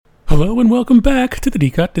Hello and welcome back to the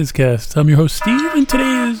D-Cot Discast. I'm your host Steve, and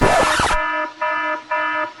today is... Hey,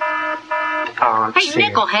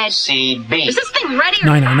 Nickelhead. CB. Is this thing ready?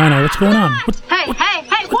 Nine, what's going on? Hey,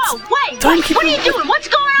 whoa, wait, what are you doing? What's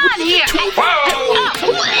going on here?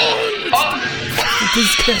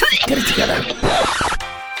 Discast, get it together.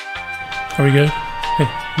 Are we good? Hey,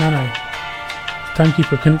 Nine.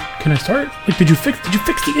 Timekeeper, can I start? Like, did you fix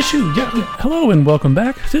the issue? Yeah. Hello and welcome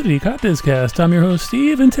back to the D-Cot Discast. I'm your host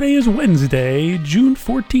Steve, and today is Wednesday, June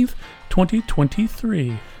 14th,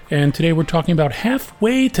 2023. And today we're talking about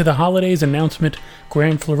halfway to the holidays announcement,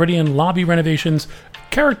 Grand Floridian lobby renovations,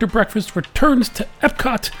 character breakfast returns to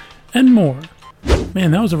Epcot, and more.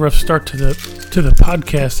 Man, that was a rough start to the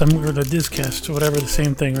podcast. Or the Discast, or whatever, the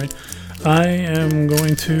same thing, right? I am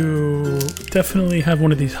going to definitely have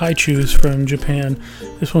one of these haichus from Japan.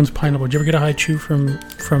 This one's pineapple. Did you ever get a haichu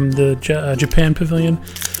from the Japan Pavilion?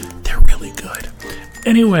 They're really good.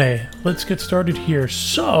 Anyway, let's get started here.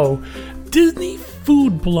 So, Disney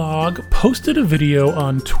Food Blog posted a video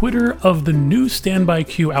on Twitter of the new standby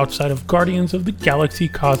queue outside of Guardians of the Galaxy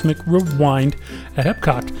Cosmic Rewind at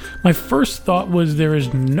Epcot. My first thought was there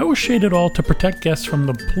is no shade at all to protect guests from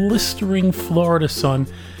the blistering Florida sun,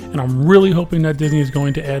 and I'm really hoping that Disney is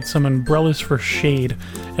going to add some umbrellas for shade.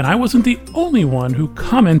 And I wasn't the only one who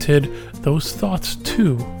commented those thoughts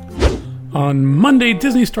too. On Monday,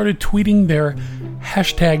 Disney started tweeting their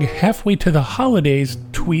hashtag halfway to the holidays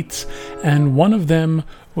tweets, and one of them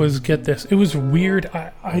was, get this, it was weird.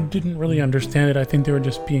 I didn't really understand it. I think they were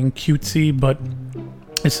just being cutesy, but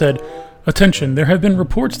it said, "Attention, there have been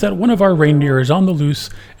reports that one of our reindeer is on the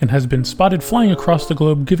loose and has been spotted flying across the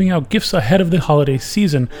globe giving out gifts ahead of the holiday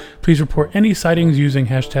season. Please report any sightings using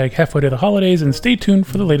hashtag halfway to the holidays and stay tuned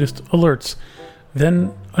for the latest alerts."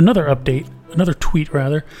 Then another tweet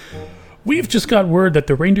rather. "We've just got word that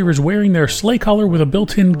the reindeer is wearing their sleigh collar with a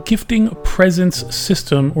built-in gifting presence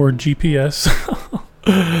system, or GPS.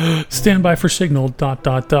 Stand by for signal, ...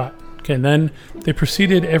 Okay, and then they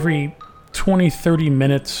proceeded every 20-30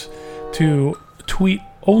 minutes to tweet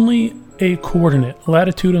only a coordinate,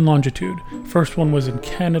 latitude and longitude. First one was in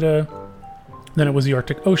Canada, then it was the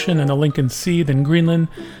Arctic Ocean, and the Lincoln Sea, then Greenland,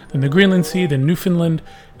 then the Greenland Sea, then Newfoundland,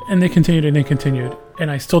 and they continued. And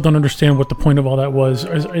I still don't understand what the point of all that was.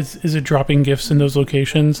 Is it dropping gifts in those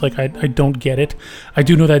locations? Like, I don't get it. I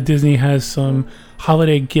do know that Disney has some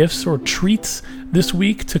holiday gifts or treats this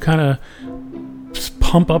week to kind of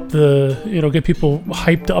pump up get people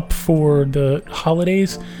hyped up for the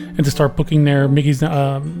holidays and to start booking their Mickey's,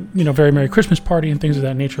 Very Merry Christmas party and things of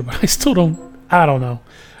that nature. But I don't know.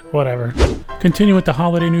 Whatever. Continuing with the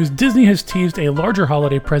holiday news, Disney has teased a larger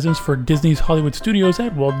holiday presence for Disney's Hollywood Studios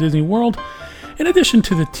at Walt Disney World. In addition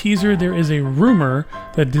to the teaser, there is a rumor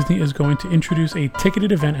that Disney is going to introduce a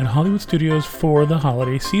ticketed event at Hollywood Studios for the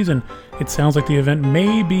holiday season. It sounds like the event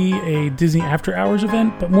may be a Disney After Hours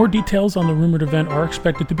event, but more details on the rumored event are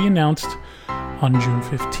expected to be announced on June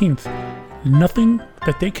 15th. Nothing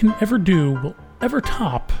that they can ever do will ever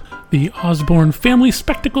top the Osborne family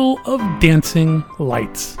spectacle of dancing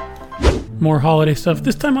lights. More holiday stuff,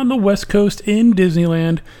 this time on the West Coast in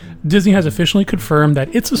Disneyland. Disney has officially confirmed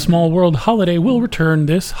that It's a Small World holiday will return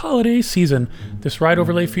this holiday season. This ride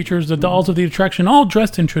overlay features the dolls of the attraction all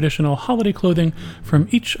dressed in traditional holiday clothing from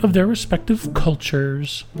each of their respective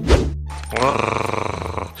cultures.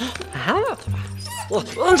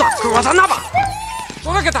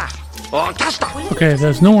 Okay,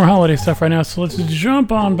 there's no more holiday stuff right now, so let's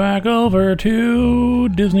jump on back over to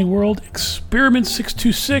Disney World Experiment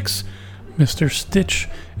 626. Mr. Stitch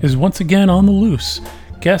is once again on the loose.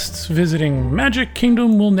 Guests visiting Magic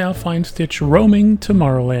Kingdom will now find Stitch roaming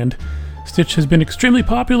Tomorrowland. Stitch has been extremely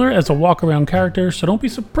popular as a walk-around character, so don't be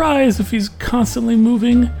surprised if he's constantly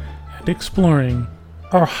moving and exploring.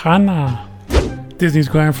 Ohana. Disney's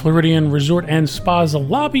Grand Floridian Resort and Spa's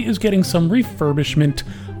lobby is getting some refurbishment.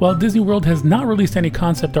 While Disney World has not released any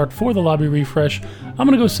concept art for the lobby refresh, I'm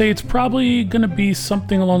going to go say it's probably going to be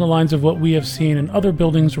something along the lines of what we have seen in other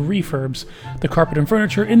buildings' refurbs. The carpet and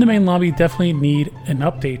furniture in the main lobby definitely need an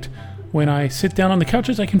update. When I sit down on the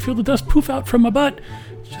couches, I can feel the dust poof out from my butt.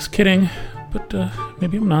 Just kidding, but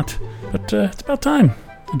maybe I'm not. But it's about time.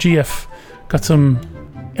 The GF got some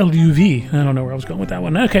LUV. I don't know where I was going with that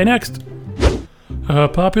one. Okay, next. A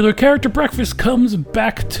popular character breakfast comes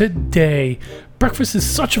back today. Breakfast is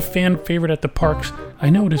such a fan favorite at the parks. I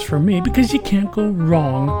know it is for me because you can't go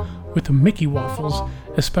wrong with the Mickey waffles,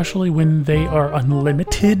 especially when they are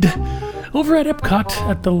unlimited. Over at Epcot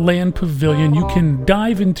at the Land Pavilion, you can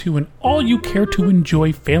dive into an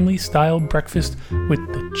all-you-care-to-enjoy family-style breakfast with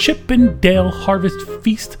the Chip and Dale Harvest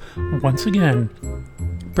Feast once again.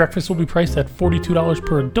 Breakfast will be priced at $42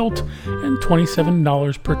 per adult and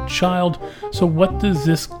 $27 per child. So what does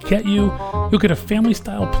this get you? You'll get a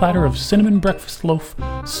family-style platter of cinnamon breakfast loaf,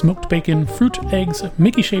 smoked bacon, fruit, eggs,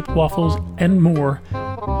 Mickey-shaped waffles, and more.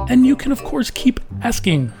 And you can, of course, keep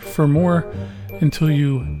asking for more until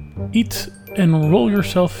you eat and roll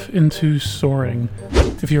yourself into soaring.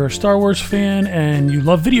 If you're a Star Wars fan and you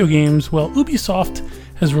love video games, well, Ubisoft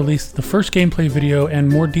has released the first gameplay video and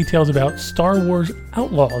more details about Star Wars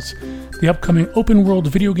Outlaws. The upcoming open-world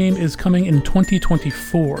video game is coming in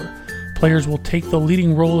 2024. Players will take the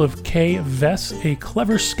leading role of Kay Vess, a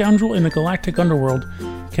clever scoundrel in the galactic underworld.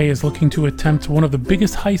 Kay is looking to attempt one of the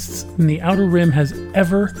biggest heists the Outer Rim has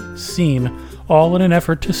ever seen, all in an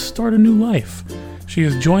effort to start a new life. She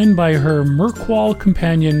is joined by her Merqual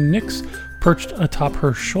companion Nyx, perched atop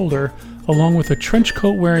her shoulder, along with a trench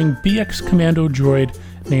coat wearing BX Commando droid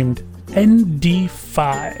named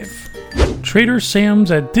ND5. Trader Sam's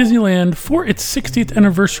at Disneyland for its 60th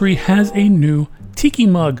anniversary has a new tiki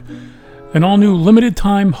mug. An all-new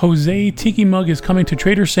limited-time Jose Tiki mug is coming to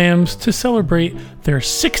Trader Sam's to celebrate their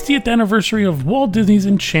 60th anniversary of Walt Disney's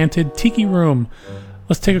Enchanted Tiki Room.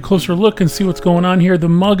 Let's take a closer look and see what's going on here. The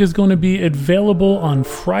mug is going to be available on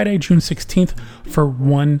Friday, June 16th for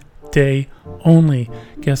 1 day only.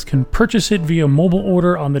 Guests can purchase it via mobile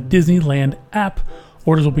order on the Disneyland app.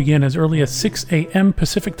 Orders will begin as early as 6 a.m.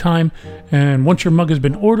 Pacific time, and once your mug has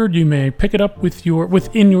been ordered, you may pick it up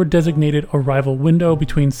within your designated arrival window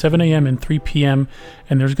between 7 a.m. and 3 p.m.,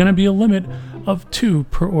 and there's going to be a limit of 2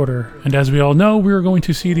 per order. And as we all know, we're going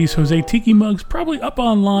to see these Jose Tiki mugs probably up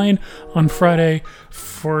online on Friday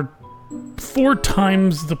for 4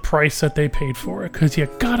 times the price that they paid for it, because you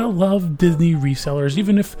gotta love Disney resellers.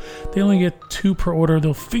 Even if they only get 2 per order,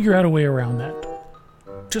 they'll figure out a way around that.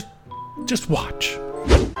 Just watch.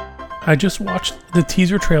 I just watched the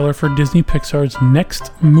teaser trailer for Disney Pixar's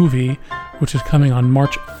next movie, which is coming on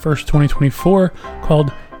March 1st, 2024,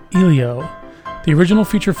 called Elio. The original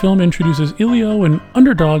feature film introduces Elio, an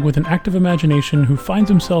underdog with an active imagination who finds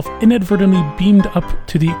himself inadvertently beamed up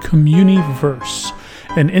to the Communiverse,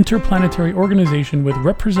 an interplanetary organization with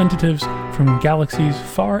representatives from galaxies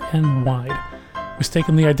far and wide.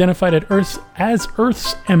 Mistakenly identified as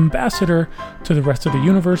Earth's ambassador to the rest of the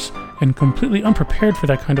universe and completely unprepared for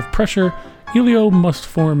that kind of pressure, Elio must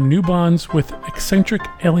form new bonds with eccentric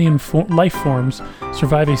alien life forms,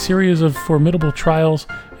 survive a series of formidable trials,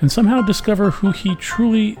 and somehow discover who he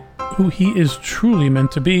is truly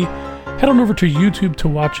meant to be. Head on over to YouTube to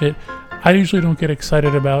watch it. I usually don't get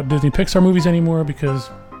excited about Disney Pixar movies anymore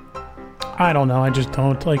because I don't know, I just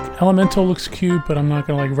don't. Like, Elemental looks cute, but I'm not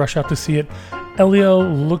gonna rush out to see it. Elio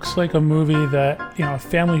looks like a movie that, a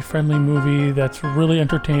family-friendly movie that's really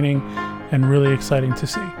entertaining and really exciting to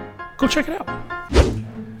see. Go check it out.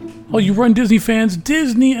 All you Run Disney fans,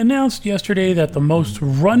 Disney announced yesterday that the most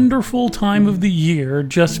wonderful time of the year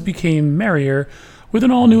just became merrier with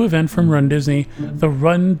an all-new event from Run Disney, the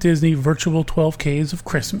Run Disney Virtual 12Ks of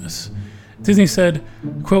Christmas. Disney said,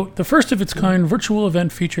 quote, "The first of its kind virtual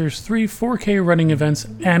event features 3 4K running events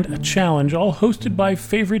and a challenge, all hosted by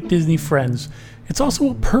favorite Disney friends. It's also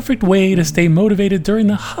a perfect way to stay motivated during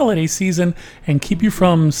the holiday season and keep you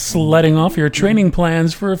from sledding off your training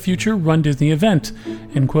plans for a future Run Disney event,"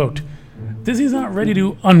 end quote. Disney's not ready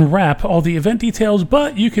to unwrap all the event details,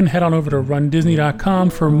 but you can head on over to rundisney.com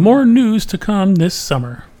for more news to come this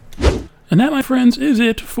summer. And that, my friends, is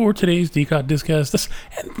it for today's DCOT Discast.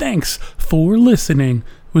 And thanks for listening.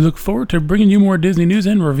 We look forward to bringing you more Disney news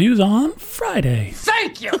and reviews on Friday.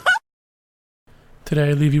 Thank you!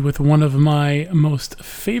 Today I leave you with one of my most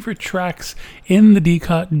favorite tracks in the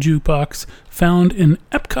DCOT Jukebox, found in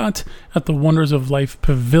Epcot at the Wonders of Life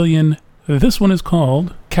Pavilion. This one is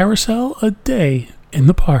called Carousel: A Day in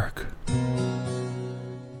the Park.